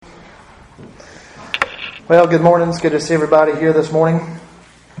Well, good morning. It's good to see everybody here this morning.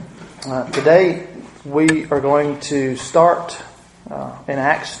 Today we are going to start in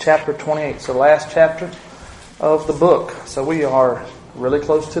Acts chapter 28. So the last chapter of the book. So we are really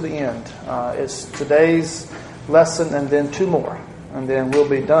close to the end. It's today's lesson and then two more. And then we'll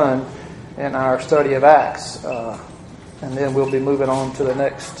be done in our study of Acts. And then we'll be moving on to the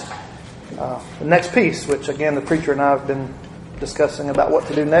next piece, which again the preacher and I have been discussing about what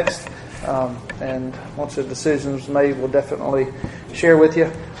to do next. And once the decision is made, we'll definitely share with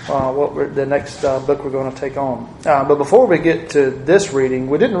you the next book we're going to take on. But before we get to this reading,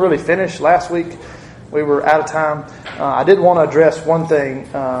 we didn't really finish last week. We were out of time. I did want to address one thing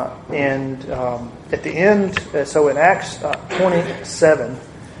at the end. So in Acts 27,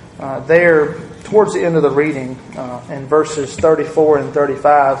 there towards the end of the reading, in verses 34 and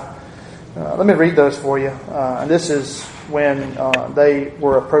 35, let me read those for you. And this is when they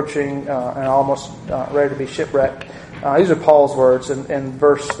were approaching and almost ready to be shipwrecked. These are Paul's words. In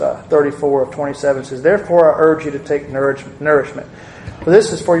verse 34 of 27 it says, "Therefore I urge you to take nourishment, for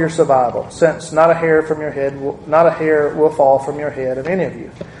this is for your survival, since not a hair will fall from your head of any of you."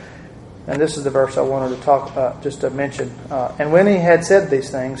 And this is the verse I wanted to talk about, just to mention. "And when he had said these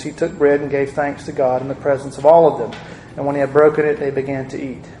things, he took bread and gave thanks to God in the presence of all of them. And when he had broken it, they began to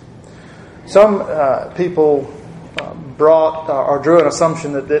eat." Some people brought or drew an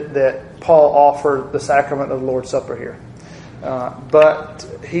assumption that Paul offered the sacrament of the Lord's Supper here. But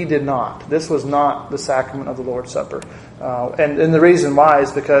he did not. This was not the sacrament of the Lord's Supper. And the reason why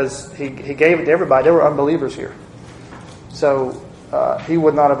is because he gave it to everybody. There were unbelievers here. So he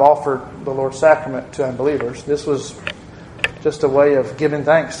would not have offered the Lord's sacrament to unbelievers. This was just a way of giving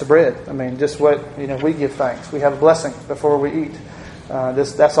thanks to bread. I mean, just what we give thanks. We have a blessing before we eat.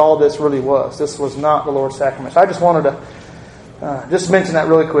 That's all this really was. This was not the Lord's sacrament. So I just wanted to just mention that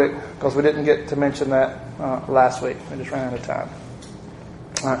really quick because we didn't get to mention that last week. We just ran out of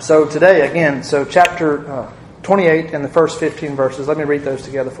time. So today, again, so chapter 28 and the first 15 verses. Let me read those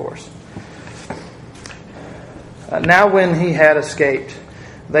together for us. "Now when he had escaped,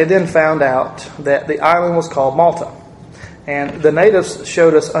 they then found out that the island was called Malta. And the natives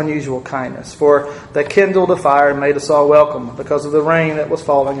showed us unusual kindness, for they kindled a fire and made us all welcome because of the rain that was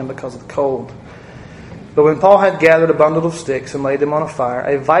falling and because of the cold. But when Paul had gathered a bundle of sticks and laid them on a fire,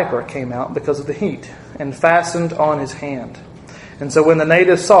 a viper came out because of the heat and fastened on his hand. And so when the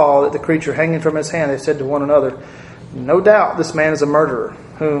natives saw that the creature hanging from his hand, they said to one another, 'No doubt this man is a murderer,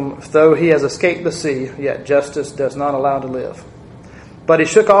 whom, though he has escaped the sea, yet justice does not allow to live.' But he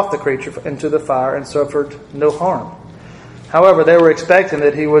shook off the creature into the fire and suffered no harm. However, they were expecting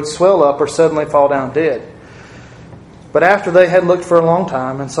that he would swell up or suddenly fall down dead. But after they had looked for a long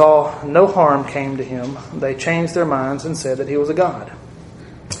time and saw no harm came to him, they changed their minds and said that he was a god.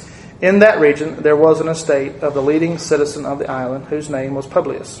 In that region there was an estate of the leading citizen of the island, whose name was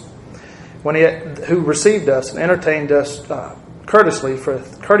Publius, who received us and entertained us courteously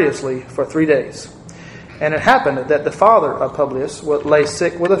for 3 days. And it happened that the father of Publius lay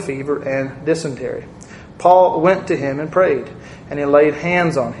sick with a fever and dysentery. Paul went to him and prayed, and he laid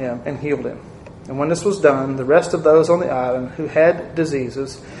hands on him and healed him. And when this was done, the rest of those on the island who had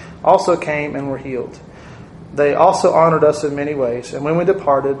diseases also came and were healed. They also honored us in many ways, and when we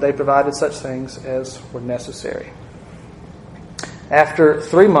departed, they provided such things as were necessary. After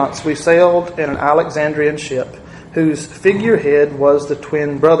 3 months, we sailed in an Alexandrian ship, whose figurehead was the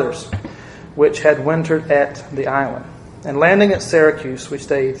twin brothers, which had wintered at the island. And landing at Syracuse, we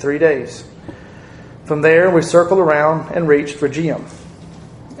stayed 3 days. From there, we circled around and reached Rhegium.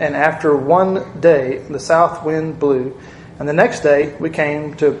 And after 1 day, the south wind blew, and the next day we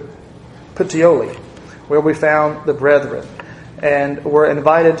came to Puteoli, where we found the brethren, and were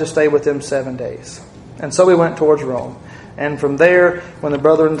invited to stay with them 7 days. And so we went towards Rome. And from there, when the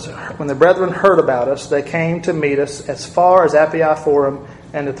brethren heard about us, they came to meet us as far as Appii Forum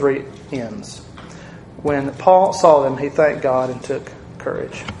and the Three Inns. When Paul saw them, he thanked God and took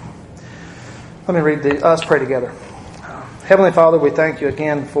courage." Let me read these. Let's pray together. Heavenly Father, we thank you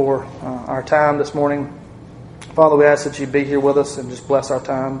again for our time this morning. Father, we ask that you be here with us and just bless our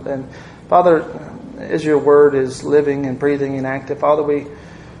time. And Father, as your word is living and breathing and active, Father, we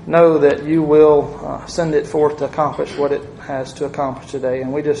know that you will send it forth to accomplish what it has to accomplish today.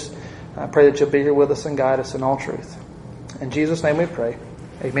 And we just pray that you'll be here with us and guide us in all truth. In Jesus' name we pray.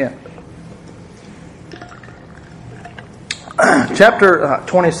 Amen. Chapter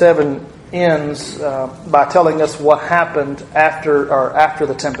 27 ends by telling us what happened after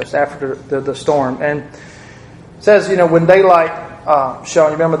the tempest, after the storm. And it says, when daylight shone,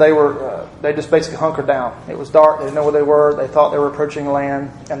 you remember they were they just basically hunkered down. It was dark. They didn't know where they were. They thought they were approaching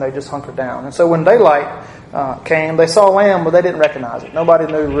land, and they just hunkered down. And so when daylight came, they saw land, but they didn't recognize it.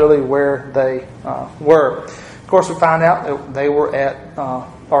 Nobody knew really where they were. Of course, we find out that they were at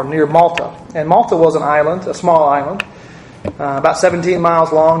or near Malta. And Malta was an island, a small island, about 17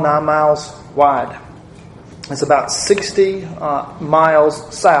 miles long, 9 miles wide. It's about 60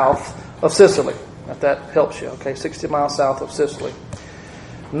 miles south of Sicily, if that helps you. Okay, 60 miles south of Sicily.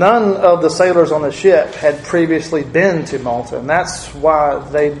 None of the sailors on the ship had previously been to Malta, and that's why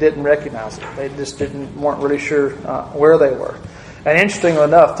they didn't recognize it. They just weren't really sure where they were. And interestingly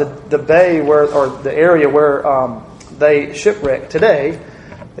enough, the bay or the area where they shipwrecked today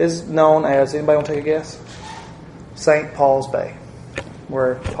is known as, anybody want to take a guess? St. Paul's Bay,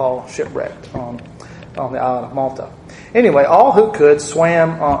 where Paul shipwrecked on the island of Malta. Anyway, all who could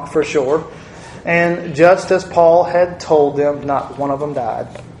swam for shore, and just as Paul had told them, not one of them died.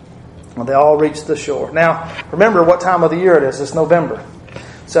 They all reached the shore. Now, remember what time of the year it is. It's November.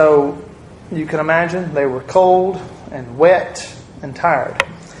 So you can imagine they were cold and wet and tired.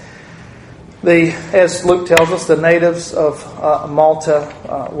 As Luke tells us, the natives of Malta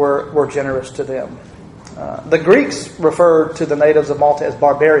were generous to them. The Greeks referred to the natives of Malta as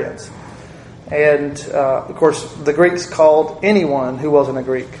barbarians. And, of course, the Greeks called anyone who wasn't a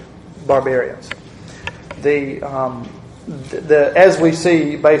Greek barbarians. As we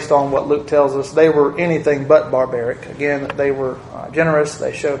see, based on what Luke tells us, they were anything but barbaric. Again, they were generous.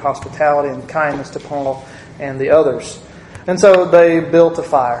 They showed hospitality and kindness to Paul and the others. And so they built a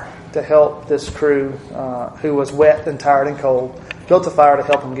fire to help this crew who was wet and tired and cold, built a fire to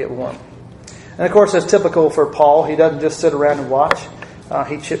help them get warm. And of course, as typical for Paul, he doesn't just sit around and watch.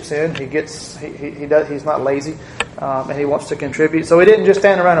 He chips in. He's not lazy, and he wants to contribute. So he didn't just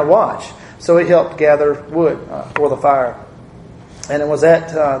stand around and watch. So he helped gather wood for the fire. And it was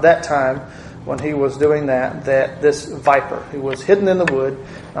at that time when he was doing that this viper, who was hidden in the wood,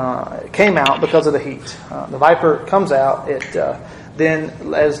 came out because of the heat. The viper comes out. It then,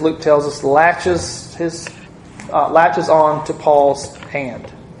 as Luke tells us, latches on to Paul's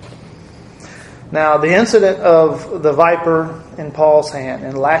hand. Now, the incident of the viper in Paul's hand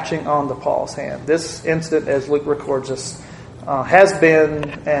and latching on to Paul's hand, this incident, as Luke records us, has been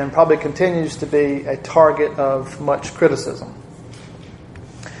and probably continues to be a target of much criticism.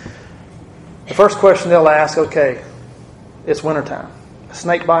 The first question they'll ask, okay, it's wintertime. A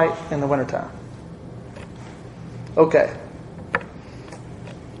snake bite in the wintertime. Okay.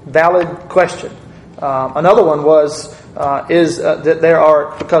 Valid question. Another one was, that there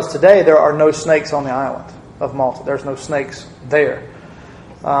are, because today there are no snakes on the island of Malta. There's no snakes there.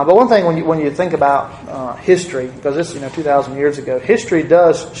 But one thing when you think about history, because this is 2,000 years ago, history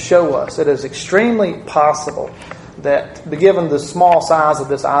does show us it is extremely possible that, given the small size of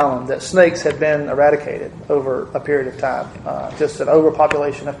this island, that snakes had been eradicated over a period of time. Just an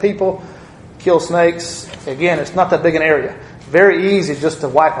overpopulation of people kill snakes. Again, it's not that big an area. Very easy just to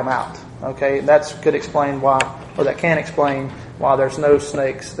wipe them out. Okay, that can explain why there's no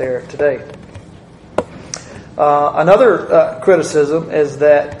snakes there today. Another criticism is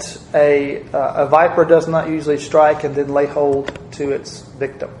that a viper does not usually strike and then lay hold to its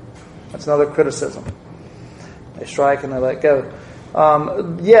victim. That's another criticism. They strike and they let go.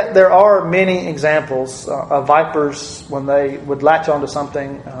 Yet there are many examples of vipers, when they would latch onto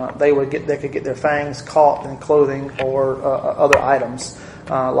something, they could get their fangs caught in clothing or other items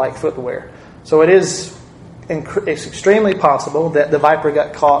like footwear. So it's extremely possible that the viper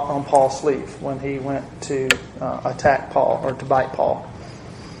got caught on Paul's sleeve when he went to attack Paul or to bite Paul.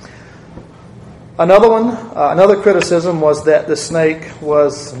 Another criticism was that the snake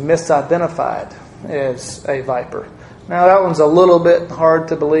was misidentified as a viper. Now that one's a little bit hard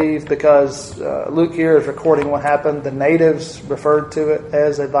to believe because Luke here is recording what happened. The natives referred to it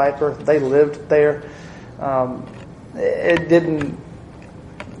as a viper. They lived there.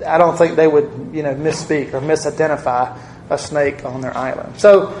 I don't think they would, misspeak or misidentify a snake on their island.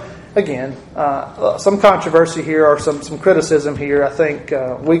 So, again, some controversy here or some criticism here. I think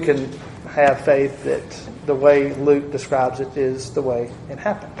we can have faith that the way Luke describes it is the way it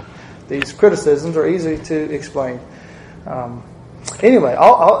happened. These criticisms are easy to explain. Anyway,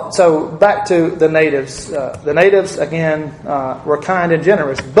 so back to the natives. The natives, again, were kind and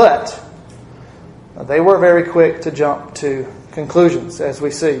generous, but they were very quick to jump to conclusions, as we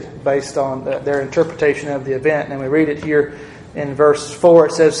see, based on their interpretation of the event. And we read it here in verse 4.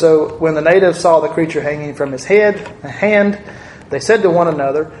 It says, "So when the natives saw the creature hanging from his hand, they said to one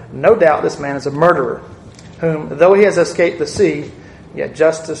another, 'No doubt this man is a murderer, whom, though he has escaped the sea, yet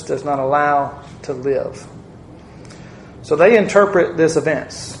justice does not allow to live.'" So they interpret these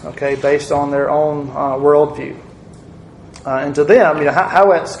events, okay, based on their own worldview. And to them,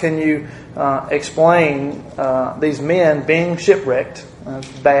 how else can you explain these men being shipwrecked,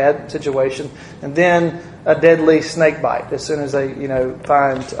 bad situation, and then a deadly snake bite as soon as they,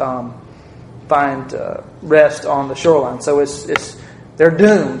 find rest on the shoreline? So they're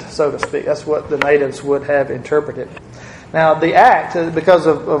doomed, so to speak. That's what the natives would have interpreted. Now, the act, because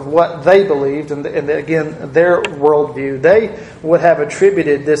of what they believed, and again, their worldview, they would have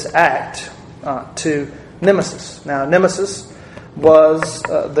attributed this act to Nemesis. Now, Nemesis was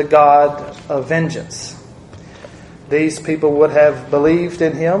the god of vengeance. These people would have believed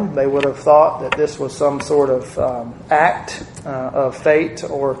in him. They would have thought that this was some sort of act of fate,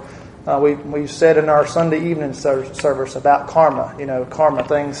 or we said in our Sunday evening service about karma. Karma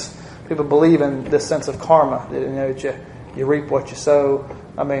things. People believe in this sense of karma. That you reap what you sow.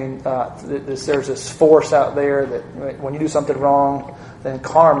 There's this force out there that when you do something wrong, then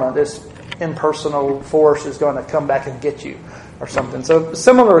karma, this impersonal force, is going to come back and get you or something. So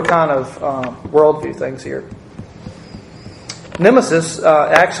similar kind of worldview things here. Nemesis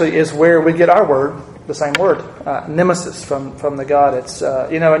actually is where we get our word, the same word, nemesis, from the god. It's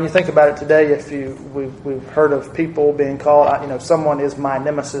and you think about it today. We've heard of people being called, someone is my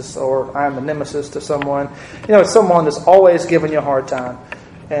nemesis, or I'm the nemesis to someone. It's someone that's always giving you a hard time,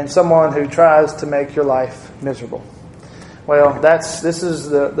 and someone who tries to make your life miserable. Well, this is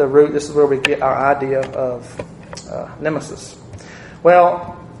the root. This is where we get our idea of nemesis.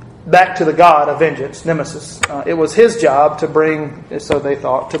 Well, back to the god of vengeance, Nemesis. It was his job to bring, so they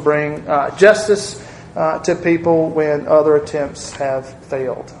thought, justice to people when other attempts have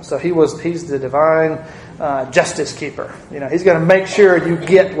failed. So he's the divine justice keeper. He's going to make sure you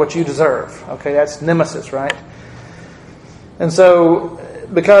get what you deserve. Okay, that's Nemesis, right? And so,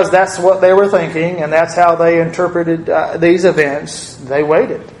 because that's what they were thinking, and that's how they interpreted these events, they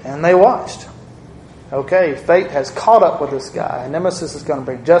waited and they watched. Okay, fate has caught up with this guy. Nemesis is going to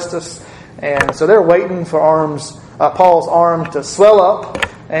bring justice. And so they're waiting for Paul's arm to swell up,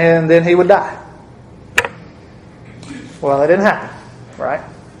 and then he would die. Well, that didn't happen, right?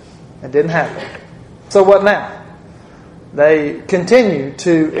 It didn't happen. So what now? They continue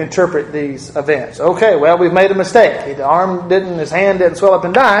to interpret these events. Okay, well, we've made a mistake. His hand didn't swell up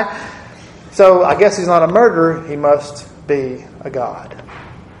and die. So I guess he's not a murderer. He must be a god.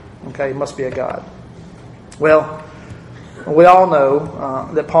 Okay, he must be a god. Well, we all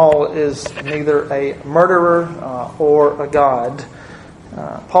know that Paul is neither a murderer or a god.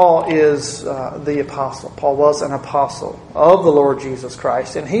 Paul is the apostle. Paul was an apostle of the Lord Jesus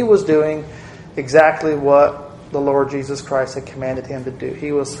Christ, and he was doing exactly what the Lord Jesus Christ had commanded him to do.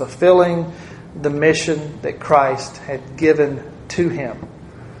 He was fulfilling the mission that Christ had given to him.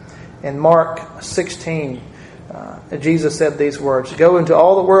 In Mark 16, Jesus said these words, "Go into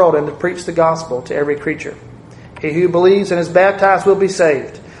all the world and to preach the gospel to every creature. He who believes and is baptized will be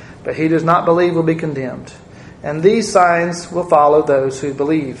saved, but he who does not believe will be condemned. And these signs will follow those who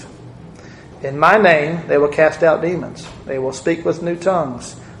believe. In my name they will cast out demons. They will speak with new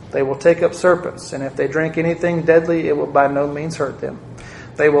tongues. They will take up serpents. And if they drink anything deadly, it will by no means hurt them.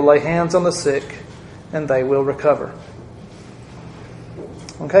 They will lay hands on the sick, and they will recover."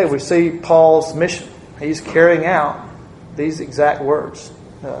 Okay, we see Paul's mission. He's carrying out these exact words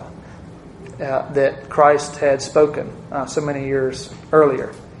that Christ had spoken so many years earlier.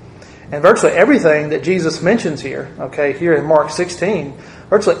 And virtually everything that Jesus mentions here, here in Mark 16,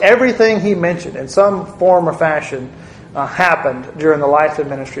 virtually everything he mentioned in some form or fashion happened during the life and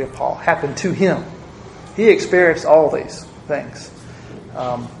ministry of Paul, happened to him. He experienced all these things.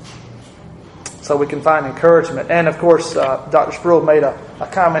 So we can find encouragement. And of course, Dr. Sproul made a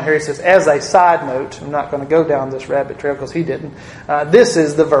comment here. He says, as a side note, I'm not going to go down this rabbit trail because he didn't. This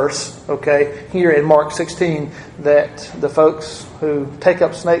is the verse, here in Mark 16, that the folks who take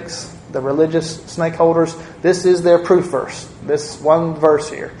up snakes, the religious snake holders, this is their proof verse. This one verse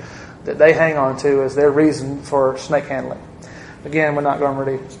here that they hang on to as their reason for snake handling. Again, we're not going to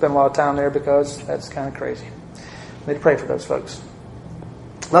really spend a lot of time there because that's kind of crazy. We need to pray for those folks.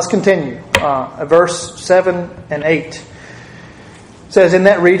 Let's continue. Verse 7 and 8 says, "In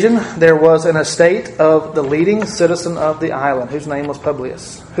that region there was an estate of the leading citizen of the island, whose name was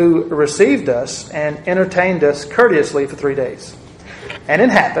Publius, who received us and entertained us courteously for 3 days. And it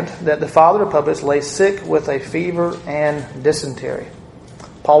happened that the father of Publius lay sick with a fever and dysentery.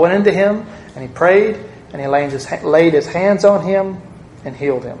 Paul went into him, and he prayed, and he laid his hands on him and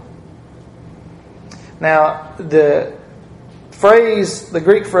healed him." Now, the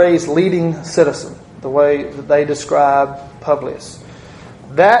Greek phrase leading citizen, the way that they describe Publius,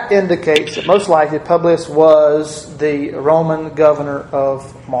 That indicates that most likely Publius was the Roman governor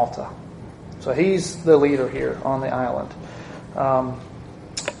of Malta. So he's the leader here on the island.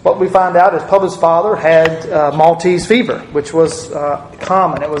 What we find out is Publius' father had Maltese fever, which was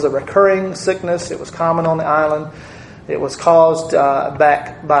common. It was a recurring sickness. It was common on the island. It was caused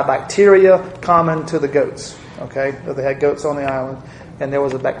by bacteria common to the goats. Okay, so they had goats on the island, and there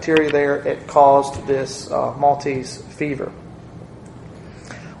was a bacteria there. It caused this Maltese fever.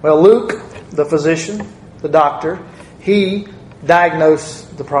 Well, Luke, the physician, the doctor, he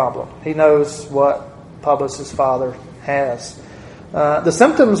diagnosed the problem. He knows what Publius' father has. The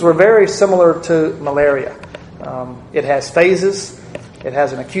symptoms were very similar to malaria. It has phases. It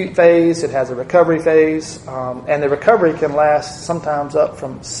has an acute phase. It has a recovery phase. And the recovery can last sometimes up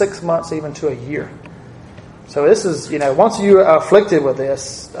from 6 months even to a year. So this is, once you are afflicted with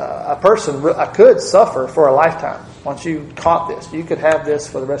this, a person could suffer for a lifetime. Once you caught this, you could have this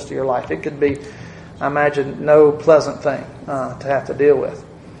for the rest of your life. It could be, I imagine, no pleasant thing to have to deal with.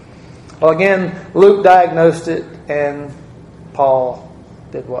 Well, again, Luke diagnosed it, and Paul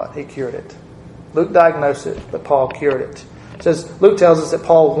did what? He cured it. Luke diagnosed it, but Paul cured it. It says, Luke tells us that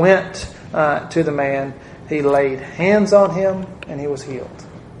Paul went to the man, he laid hands on him, and he was healed.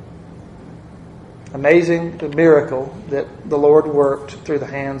 Amazing miracle that the Lord worked through the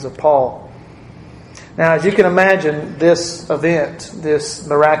hands of Paul. Now, as you can imagine, this event, this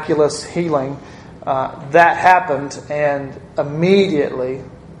miraculous healing, that happened, and immediately,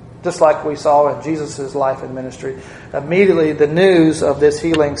 just like we saw in Jesus' life and ministry, immediately the news of this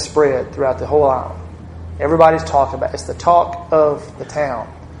healing spread throughout the whole island. Everybody's talking about it. It's the talk of the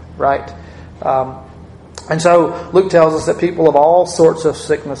town, right? And so Luke tells us that people of all sorts of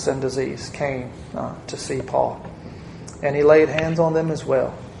sickness and disease came to see Paul. And he laid hands on them as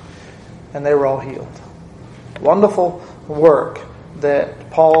well. And they were all healed. Wonderful work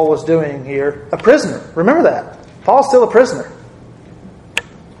that Paul was doing here. A prisoner. Remember that. Paul's still a prisoner.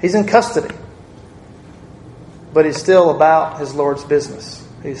 He's in custody. But he's still about his Lord's business.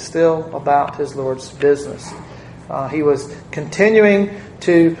 He's still about his Lord's business. He was continuing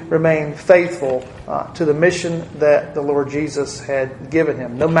to remain faithful to the mission that the Lord Jesus had given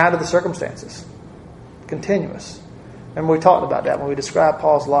him, no matter the circumstances. Continuous. And we talked about that when we described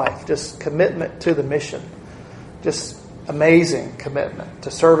Paul's life. Just commitment to the mission. Just amazing commitment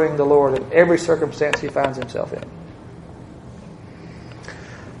to serving the Lord in every circumstance he finds himself in.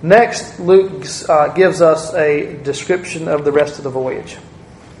 Next, Luke gives us a description of the rest of the voyage.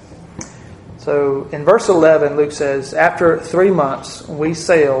 So in verse 11, Luke says, "After 3 months, we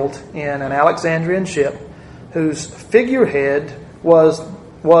sailed in an Alexandrian ship whose figurehead was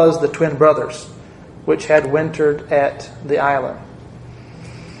the twin brothers, which had wintered at the island."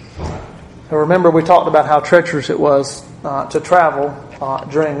 Now remember, we talked about how treacherous it was to travel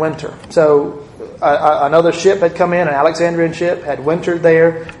during winter. So another ship had come in, an Alexandrian ship, had wintered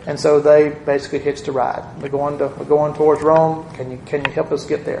there, and so they basically hitched a ride. We're going towards Rome. Can you help us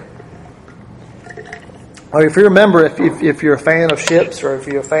get there? Well, if you remember, if you're a fan of ships, or if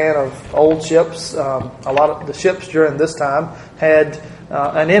you're a fan of old ships, a lot of the ships during this time had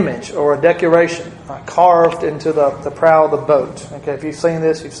an image or a decoration carved into the prow of the boat. Okay, if you've seen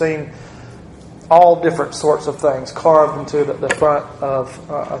this, you've seen all different sorts of things carved into the front of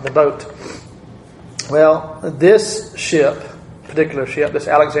the boat. Well, this particular ship, this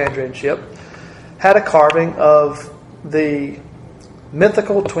Alexandrian ship, had a carving of the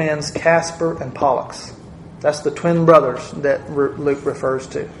mythical twins Castor and Pollux. That's the twin brothers that Luke refers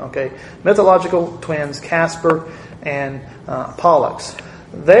to. Okay, mythological twins Castor and Pollux.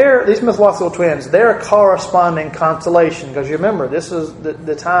 These mythological twins, they're a corresponding constellation, because you remember this is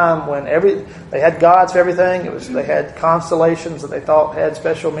the time when they had gods for everything. They had constellations that they thought had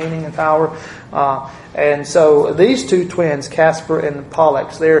special meaning and power, and so these two twins, Castor and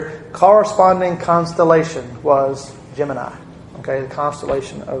Pollux, their corresponding constellation was Gemini. Okay, the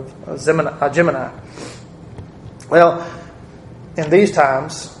constellation of Gemini. Well, in these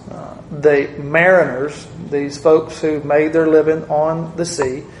times, the mariners, these folks who made their living on the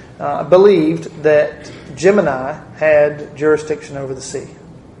sea, believed that Gemini had jurisdiction over the sea.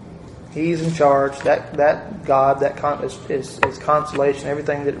 He's in charge. That God, his constellation,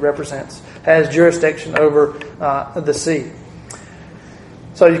 everything that it represents, has jurisdiction over the sea.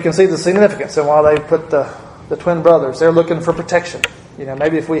 So you can see the significance. And while they put the twin brothers, they're looking for protection.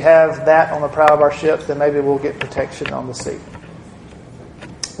 Maybe if we have that on the prow of our ship, then maybe we'll get protection on the sea.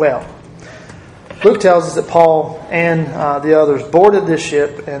 Well, Luke tells us that Paul and the others boarded this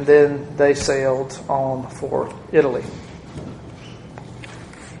ship, and then they sailed on for Italy.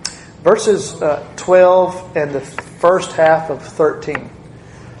 Verses 12 and the first half of 13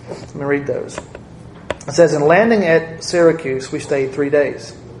 Let me read those. It says, in landing at Syracuse, we stayed 3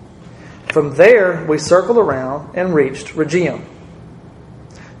 days. From there, we circled around and reached Rhegium.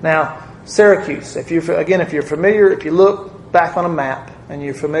 Now, Syracuse, if you're familiar, if you look back on a map and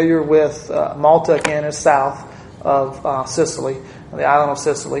you're familiar with Malta, again, is south of Sicily, the island of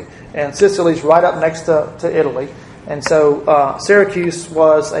Sicily. And Sicily's right up next to Italy. And so Syracuse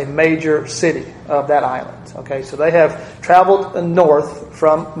was a major city of that island. Okay, so they have traveled north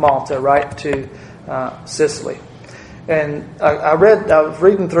from Malta right to Sicily. And I was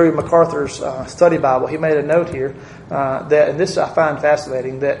reading through MacArthur's study Bible. He made a note here that, and this I find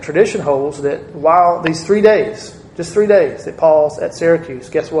fascinating, that tradition holds that while these 3 days, just 3 days that Paul's at Syracuse,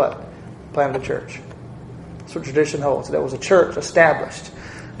 guess what? Planted a church. That's what tradition holds. There was a church established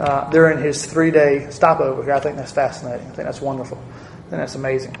during his 3-day stopover here. I think that's fascinating. I think that's wonderful. I think that's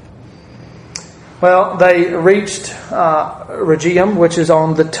amazing. Well, they reached Rhegium, which is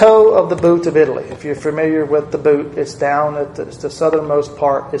on the toe of the boot of Italy. If you're familiar with the boot, it's down at the southernmost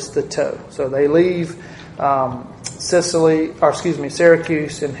part. It's the toe. So they leave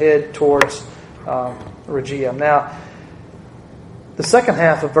Syracuse and head towards Rhegium. Now, the second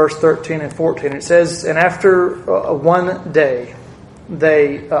half of verse 13 and 14, it says, and after one day, so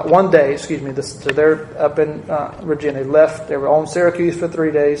they're up in Rhegium. They were on Syracuse for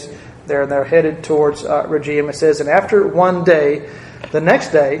 3 days. They're headed towards Rhegium. It says, and after one day, the next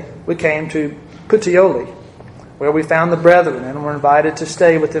day, we came to Puteoli, where we found the brethren and were invited to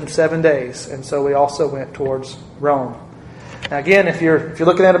stay with them 7 days. And so we also went towards Rome. Now again, if you're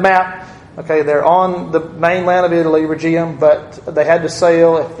looking at a map, okay, they're on the mainland of Italy, Rhegium, but they had to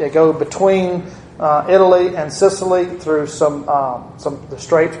sail. They go between Italy and Sicily through some of the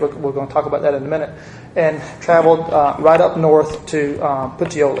straits. We're going to talk about that in a minute, and traveled right up north to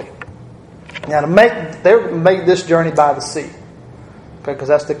Puteoli. Now, they made this journey by the sea, okay, because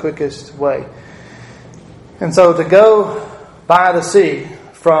that's the quickest way. And so to go by the sea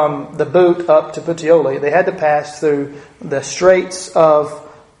from the boot up to Puteoli, they had to pass through the Straits of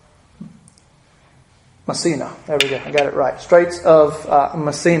Messina. There we go. I got it right. Straits of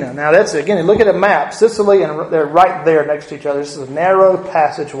Messina. Now that's, again, you look at a map, Sicily, and they're right there next to each other. This is a narrow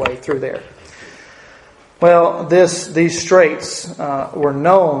passageway through there. Well, these straits were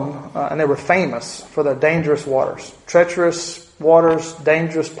known and they were famous for their dangerous waters. Treacherous waters,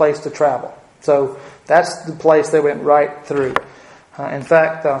 dangerous place to travel. So that's the place they went right through. In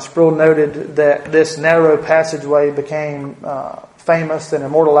fact, Sproul noted that this narrow passageway became famous and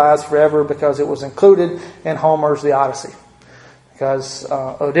immortalized forever because it was included in Homer's The Odyssey. Because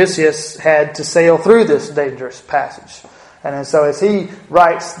Odysseus had to sail through this dangerous passage. And so as he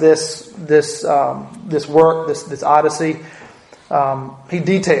writes this work, this Odyssey, he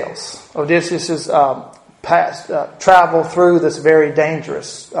details Odysseus' travel through this very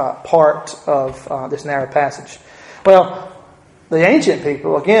dangerous part of this narrow passage. Well, the ancient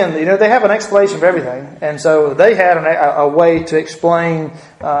people, again, they have an explanation for everything, and so they had a way to explain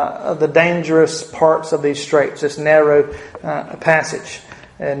the dangerous parts of these straits, this narrow passage.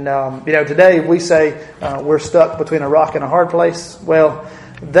 And today we say we're stuck between a rock and a hard place. Well,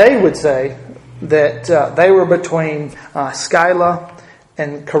 they would say that they were between Scylla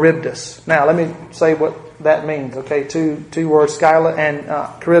and Charybdis. Now, let me say what that means. Okay, two words, Scylla and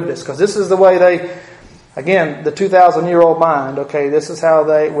Charybdis, because this is the way they. Again, the 2,000-year-old mind, okay, this is how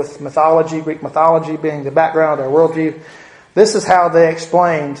they, with mythology, Greek mythology being the background, their worldview, this is how they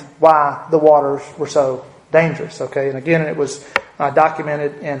explained why the waters were so dangerous, okay? And again, it was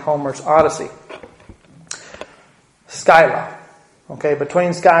documented in Homer's Odyssey. Scylla, okay,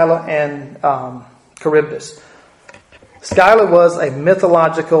 between Scylla and Charybdis. Scylla was a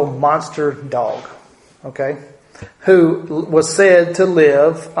mythological monster dog, okay, who was said to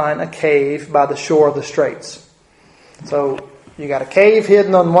live in a cave by the shore of the straits. So you got a cave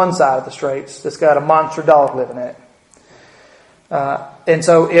hidden on one side of the straits that's got a monster dog living in it. And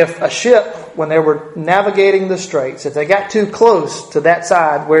so if a ship, when they were navigating the straits, if they got too close to that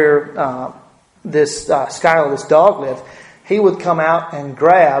side where this Scylla, this dog, lived, he would come out and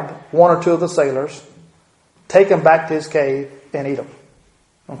grab one or two of the sailors, take them back to his cave, and eat them.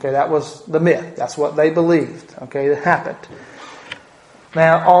 Okay, that was the myth. That's what they believed. Okay, it happened.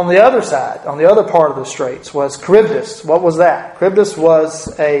 Now, on the other side, on the other part of the straits was Charybdis. What was that? Charybdis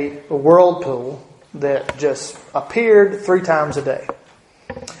was a whirlpool that just appeared 3 times a day.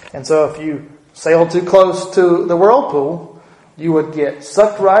 And so if you sailed too close to the whirlpool, you would get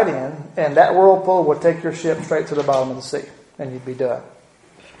sucked right in, and that whirlpool would take your ship straight to the bottom of the sea, and you'd be done.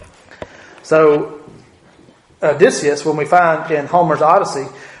 So Odysseus, when we find in Homer's Odyssey,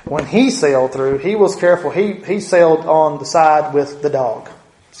 when he sailed through, he was careful. He sailed on the side with the dog.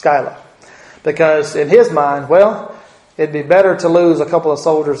 Skylla. Because in his mind, well, it'd be better to lose a couple of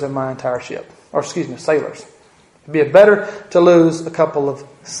soldiers than my entire ship. Or sailors. It'd be better to lose a couple of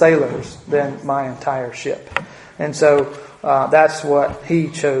sailors than my entire ship. And so that's what he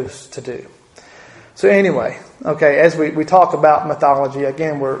chose to do. So anyway, okay, as we talk about mythology,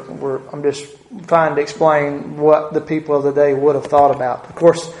 again, I'm just trying to explain what the people of the day would have thought about. Of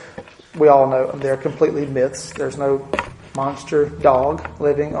course, we all know they're completely myths. There's no monster dog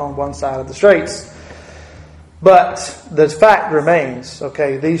living on one side of the straits. But the fact remains,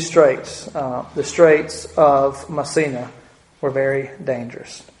 okay, these straits, the straits of Messina, were very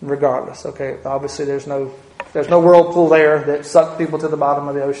dangerous, regardless. Okay, obviously there's no whirlpool there that sucked people to the bottom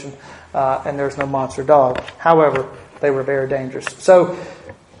of the ocean, and there's no monster dog. However, they were very dangerous. So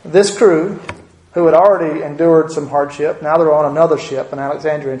this crew, who had already endured some hardship, now they're on another ship, an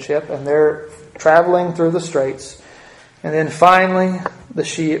Alexandrian ship, and they're traveling through the straits. And then finally, the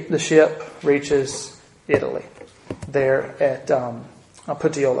ship reaches Italy, there at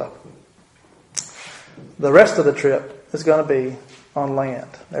Puteoli. The rest of the trip is going to be on land.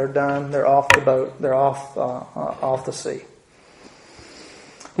 They're done. They're off the boat. They're off the sea.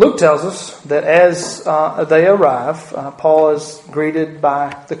 Luke tells us that as they arrive, Paul is greeted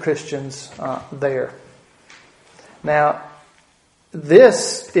by the Christians there. Now,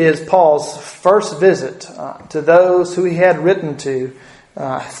 this is Paul's first visit to those who he had written to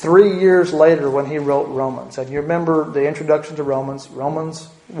 3 years later when he wrote Romans. And you remember the introduction to Romans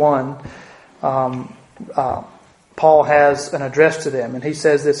 1. Paul has an address to them, and he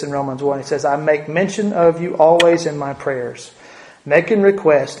says this in Romans 1. He says, I make mention of you always in my prayers, making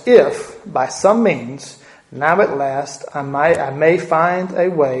request if, by some means, now at last, I may find a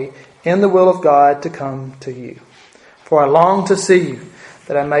way in the will of God to come to you. For I long to see you,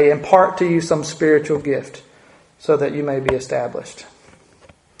 that I may impart to you some spiritual gift, so that you may be established.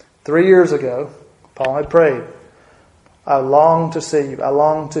 3 years ago, Paul had prayed, I long to see you, I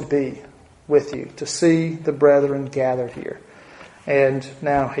long to be with you, to see the brethren gathered here. And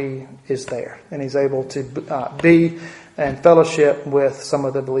now he is there, and he's able to be in fellowship with some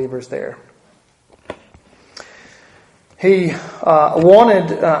of the believers there. He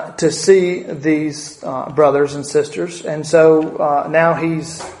wanted to see these brothers and sisters, and so now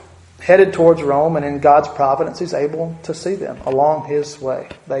he's headed towards Rome, and in God's providence he's able to see them along his way.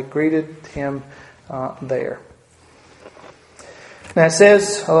 They greeted him there. Now it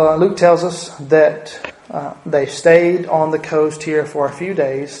says, Luke tells us that they stayed on the coast here for a few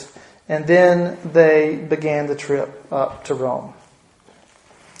days, and then they began the trip up to Rome.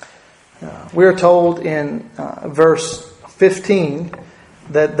 We're told in verse 15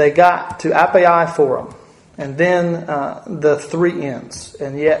 that they got to Appii Forum, and then the three inns,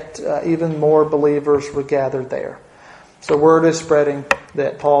 and yet even more believers were gathered there. So word is spreading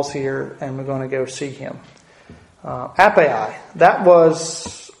that Paul's here, and we're going to go see him. Appii, that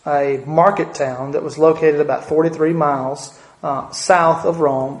was a market town that was located about 43 miles south of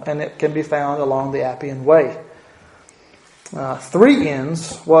Rome, and it can be found along the Appian Way. Three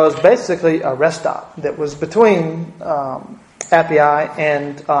Inns was basically a rest stop that was between Appii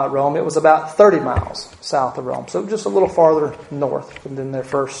and Rome. It was about 30 miles south of Rome, so just a little farther north than their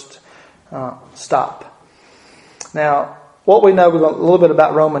first stop. Now, what we know a little bit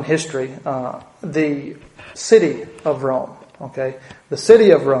about Roman history, the city of Rome, okay? The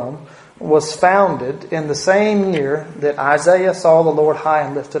city of Rome was founded in the same year that Isaiah saw the Lord high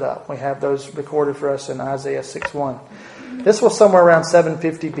and lifted up. We have those recorded for us in Isaiah 6:1. This was somewhere around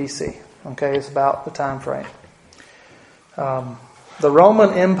 750 BC. Okay, it's about the time frame. The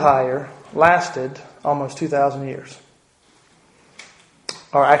Roman Empire lasted almost 2,000 years.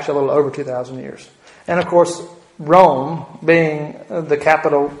 Or actually a little over 2,000 years. And of course, Rome, being the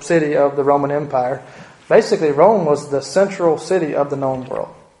capital city of the Roman Empire, basically Rome was the central city of the known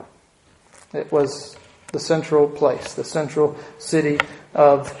world. It was the central place, the central city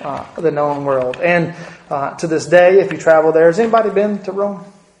of the known world. And to this day, if you travel there, has anybody been to Rome?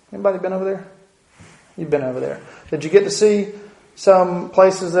 Anybody been over there? You've been over there. Did you get to see some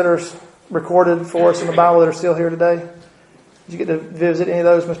places that are recorded for us in the Bible that are still here today? Did you get to visit any of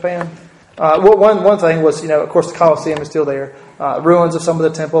those, Miss Pam? One thing was, of course, the Colosseum is still there. Ruins of some of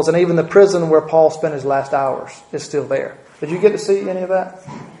the temples, and even the prison where Paul spent his last hours is still there. Did you get to see any of that?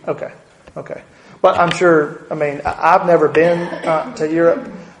 Okay. But I'm sure, I've never been to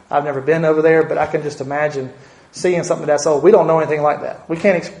Europe. I've never been over there, but I can just imagine seeing something that's old. We don't know anything like that. We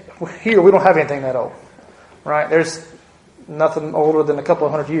don't have anything that old. Right? There's nothing older than a couple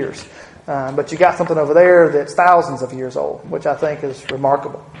of hundred years. But you got something over there that's thousands of years old, which I think is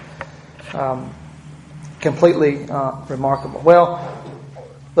remarkable. Completely remarkable. Well,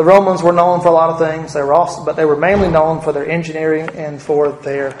 The Romans were known for a lot of things. But they were mainly known for their engineering and for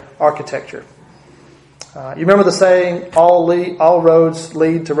their architecture. You remember the saying, all roads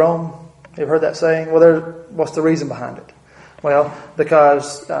lead to Rome? You've heard that saying? Well, what's the reason behind it? Well,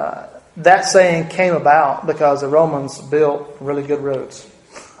 because that saying came about because the Romans built really good roads.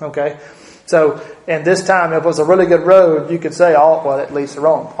 Okay? So, in this time, if it was a really good road, you could say, it leads to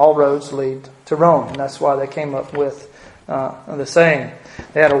Rome. All roads lead to Rome. And that's why they came up with the saying.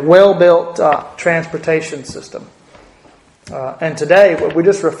 They had a well-built transportation system. And today, we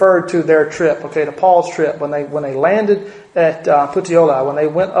just referred to their trip, to Paul's trip, when they landed at Puteoli, when they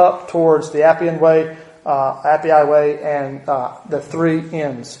went up towards the Appian Way, and the three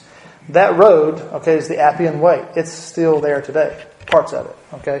inns. That road, is the Appian Way. It's still there today, parts of it,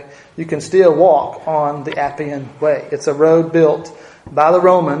 You can still walk on the Appian Way. It's a road built by the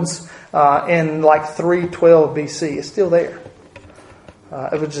Romans in 312 BC. It's still there.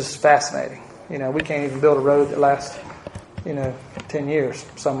 It was just fascinating. We can't even build a road that lasts 10 years,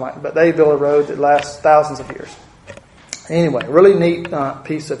 something like that. But they built a road that lasts thousands of years. Anyway, really neat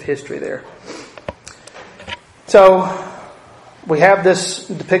piece of history there. So, we have this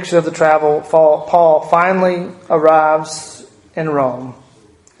depiction of the travel. Paul finally arrives in Rome.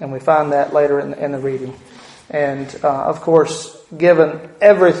 And we find that later in the reading. And, of course, given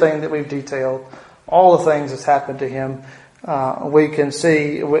everything that we've detailed, all the things that's happened to him, we can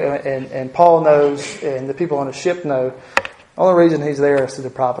see, and Paul knows, and the people on the ship know, the only reason he's there is through the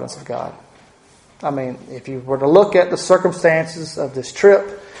providence of God. If you were to look at the circumstances of this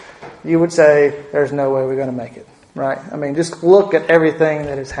trip, you would say, there's no way we're going to make it, right? Just look at everything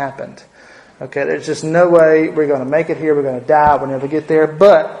that has happened. There's just no way we're going to make it here. We're going to die. We'll never get there.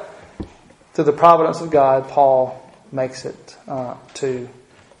 But through the providence of God, Paul makes it to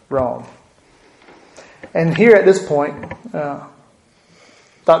Rome. And here at this point,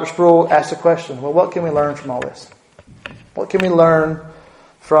 Dr. Sproul asked a question. Well, what can we learn from all this? What can we learn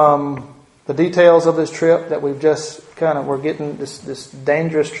from the details of this trip that we've just we're getting this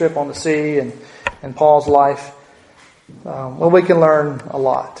dangerous trip on the sea and Paul's life? Well, we can learn a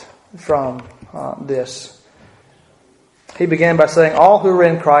lot from this. He began by saying, all who are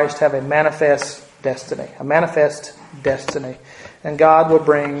in Christ have a manifest destiny. A manifest destiny. And God will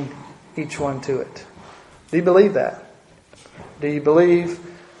bring each one to it. Do you believe that? Do you believe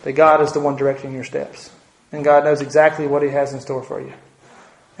that God is the one directing your steps? And God knows exactly what He has in store for you.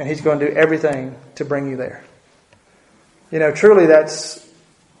 And He's going to do everything to bring you there. Truly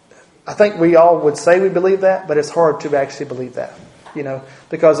I think we all would say we believe that, but it's hard to actually believe that.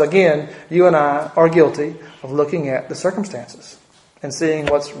 Because again, you and I are guilty of looking at the circumstances and seeing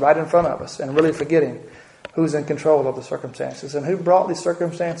what's right in front of us and really forgetting who's in control of the circumstances and who brought these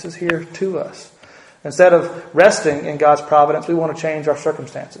circumstances here to us. Instead of resting in God's providence, we want to change our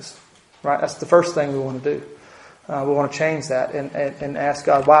circumstances. Right? That's the first thing we want to do. We want to change that and ask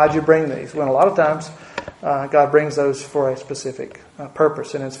God, why did you bring these? When a lot of times, God brings those for a specific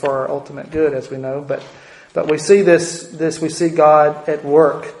purpose, and it's for our ultimate good, as we know. But we see we see God at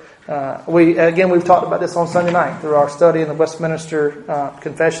work. We've talked about this on Sunday night through our study in the Westminster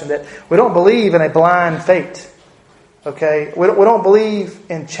Confession, that we don't believe in a blind fate. We don't believe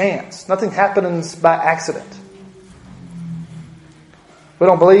in chance. Nothing happens by accident. We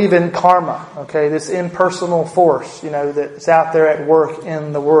don't believe in karma, this impersonal force, that's out there at work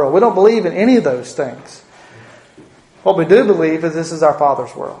in the world. We don't believe in any of those things. What we do believe is this is our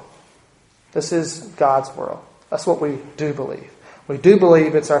Father's world. This is God's world. That's what we do believe. We do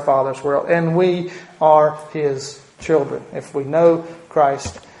believe it's our Father's world, and we are His children. If we know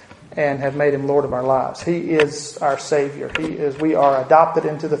Christ and have made Him Lord of our lives, He is our Savior. We are adopted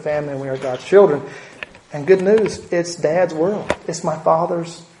into the family, and we are God's children. And good news, it's Dad's world. It's my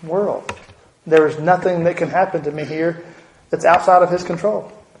Father's world. There is nothing that can happen to me here that's outside of His control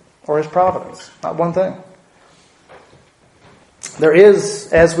or His providence. Not one thing. There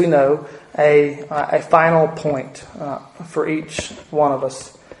is, as we know, a final point for each one of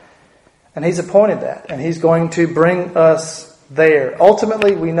us. And He's appointed that. And He's going to bring us there.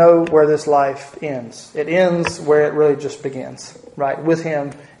 Ultimately, we know where this life ends. It ends where it really just begins. Right? With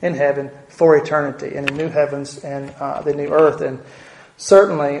Him in heaven for eternity. In the new heavens and the new earth. And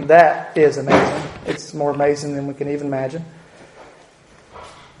certainly that is amazing. It's more amazing than we can even imagine.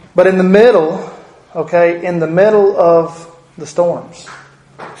 But in the middle, in the middle of the storms,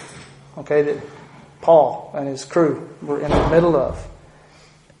 that Paul and his crew were in the middle of.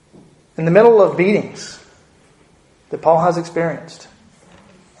 In the middle of beatings that Paul has experienced.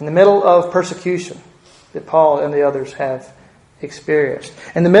 In the middle of persecution that Paul and the others have experienced.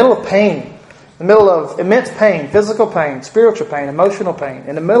 In the middle of pain In the middle of immense pain, physical pain, spiritual pain, emotional pain,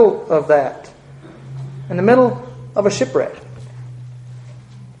 in the middle of that, in the middle of a shipwreck,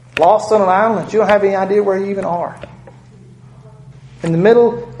 lost on an island, you don't have any idea where you even are. In the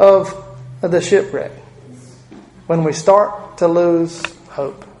middle of the shipwreck, when we start to lose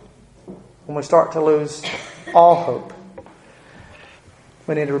hope, when we start to lose all hope,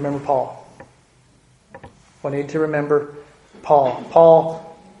 we need to remember Paul. We need to remember Paul.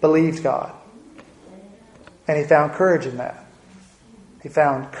 Paul believed God. And he found courage in that. He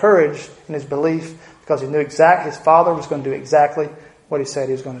found courage in his belief because he knew his father was going to do exactly what he said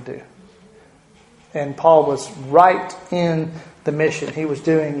he was going to do. And Paul was right in the mission. He was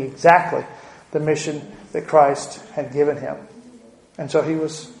doing exactly the mission that Christ had given him. And so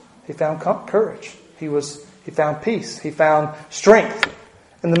he found courage. He found peace. He found strength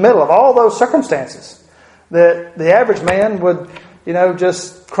in the middle of all those circumstances that the average man would,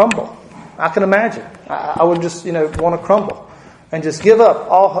 just crumble. I can imagine. I would just, want to crumble and just give up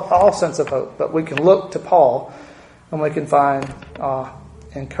all sense of hope. But we can look to Paul and we can find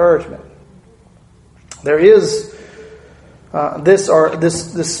encouragement. There is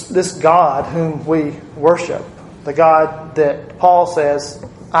this God whom we worship, the God that Paul says,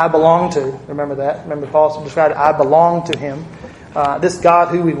 I belong to. Remember that? Remember Paul described it, I belong to him. This God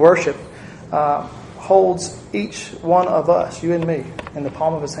who we worship holds each one of us, you and me, in the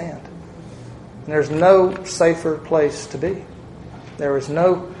palm of his hand. And there's no safer place to be. There is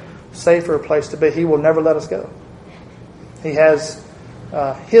no safer place to be. He will never let us go. He has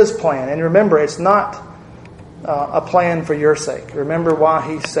his plan. And remember, it's not a plan for your sake. Remember why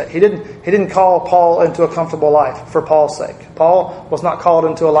he said he didn't call Paul into a comfortable life for Paul's sake. Paul was not called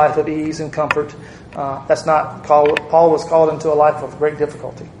into a life of ease and comfort. Paul was called into a life of great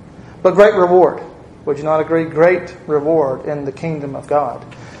difficulty, but great reward. Would you not agree? Great reward in the kingdom of God.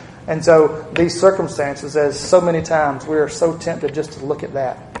 And so these circumstances, as so many times, we are so tempted just to look at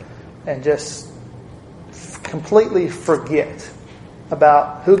that and just completely forget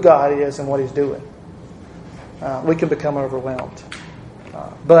about who God is and what He's doing. We can become overwhelmed.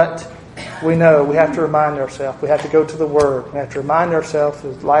 But we know we have to remind ourselves. We have to go to the Word. We have to remind ourselves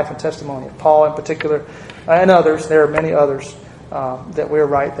of the life and testimony of Paul in particular, and others. There are many others that we're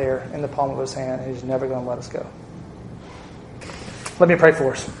right there in the palm of His hand, and He's never going to let us go. Let me pray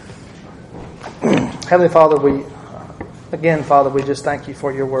for us. Heavenly Father, Father, we just thank You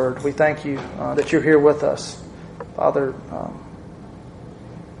for Your Word. We thank You that You're here with us. Father,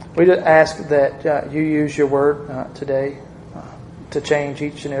 we just ask that You use Your Word today to change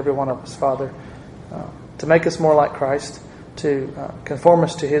each and every one of us, Father, to make us more like Christ, to conform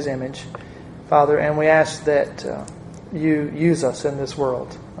us to His image, Father, and we ask that You use us in this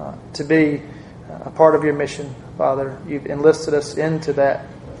world to be a part of Your mission, Father. You've enlisted us into that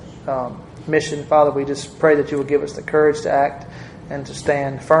mission, Father. We just pray that You will give us the courage to act and to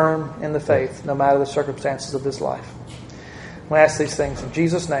stand firm in the faith, no matter the circumstances of this life. We ask these things in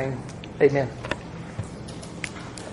Jesus' name. Amen.